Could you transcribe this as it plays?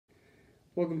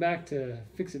Welcome back to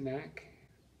Fix It Mac.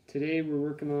 Today we're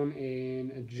working on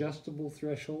an adjustable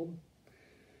threshold,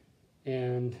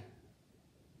 and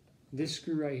this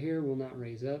screw right here will not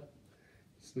raise up.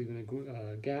 It's leaving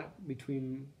a gap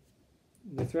between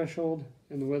the threshold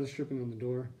and the weather stripping on the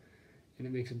door, and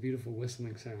it makes a beautiful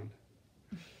whistling sound.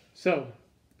 So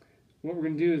what we're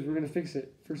going to do is we're going to fix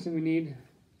it. First thing we need,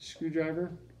 a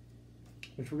screwdriver,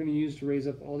 which we're going to use to raise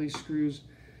up all these screws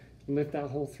and lift that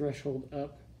whole threshold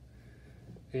up.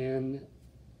 And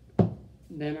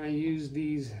then I use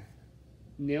these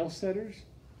nail setters.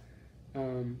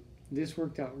 This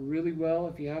worked out really well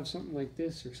if you have something like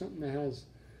this or something that has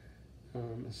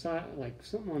a side, like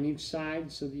something on each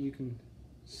side, so that you can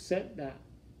set that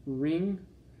ring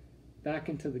back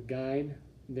into the guide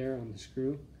there on the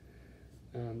screw.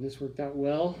 This worked out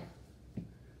well.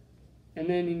 And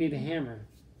then you need a hammer,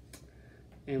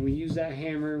 and we use that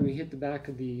hammer, we hit the back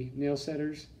of the nail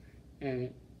setters, and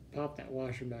it popped that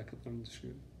washer back up on the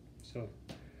screw. So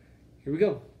here we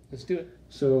go, let's do it.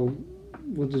 So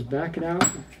we'll just back it out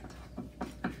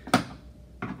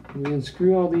and we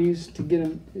unscrew all these to get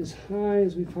them as high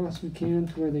as we possibly can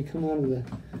to where they come out of the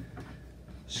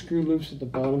screw loops at the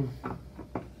bottom.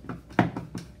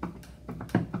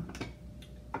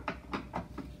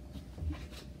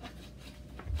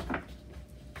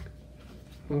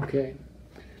 Okay,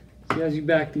 so as you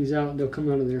back these out, they'll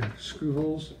come out of their screw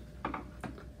holes.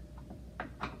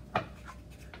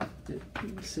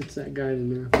 It sits that guide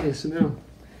in there. Okay, so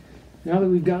now that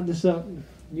we've got this up,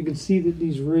 you can see that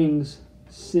these rings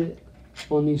sit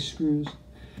on these screws.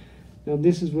 Now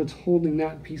this is what's holding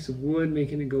that piece of wood,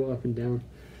 making it go up and down.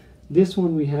 This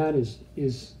one we had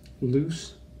is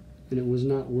loose, and it was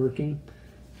not working.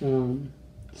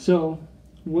 So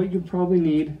what you'll probably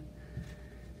need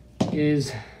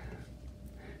is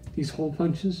these hole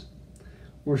punches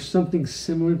or something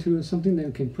similar to it, something that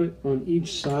we can put on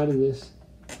each side of this.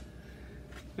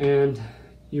 And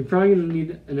you're probably going to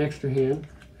need an extra hand,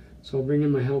 so I'll bring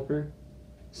in my helper.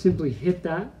 Simply hit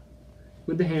that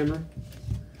with the hammer,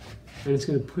 and it's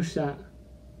going to push that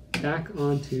back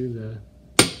onto the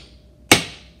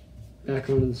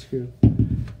screw.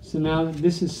 So now that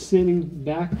this is sitting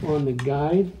back on the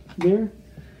guide there,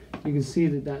 you can see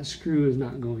that that screw is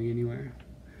not going anywhere.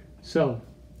 So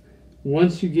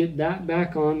once you get that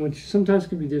back on, which sometimes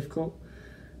can be difficult,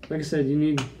 like I said, you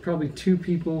need probably 2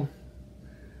 people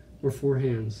or 4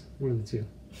 hands, one of the 2.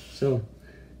 So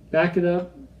back it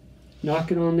up,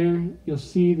 knock it on there. You'll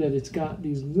see that it's got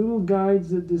these little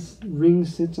guides that this ring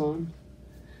sits on.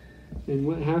 And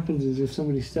what happens is if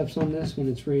somebody steps on this when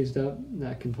it's raised up,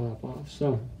 that can pop off.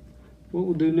 So what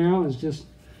we'll do now is just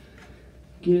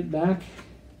get it back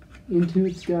into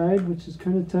its guide, which is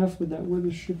kind of tough with that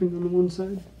weather stripping on the one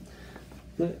side.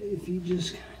 But if you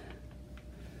just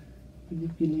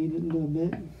manipulate it a little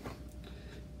bit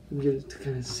and get it to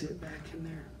kind of sit back in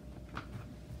there,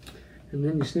 and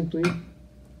then you simply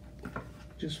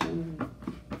just want to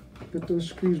put those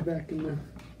screws back in the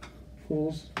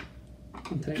holes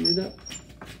and tighten it up,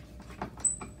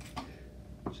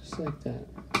 just like that.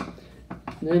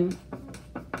 And then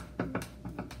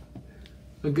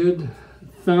a good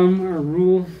thumb or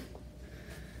rule,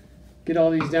 get all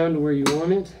these down to where you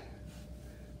want it,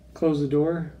 close the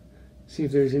door, see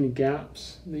if there's any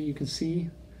gaps that you can see,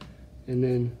 and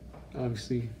then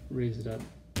obviously raise it up.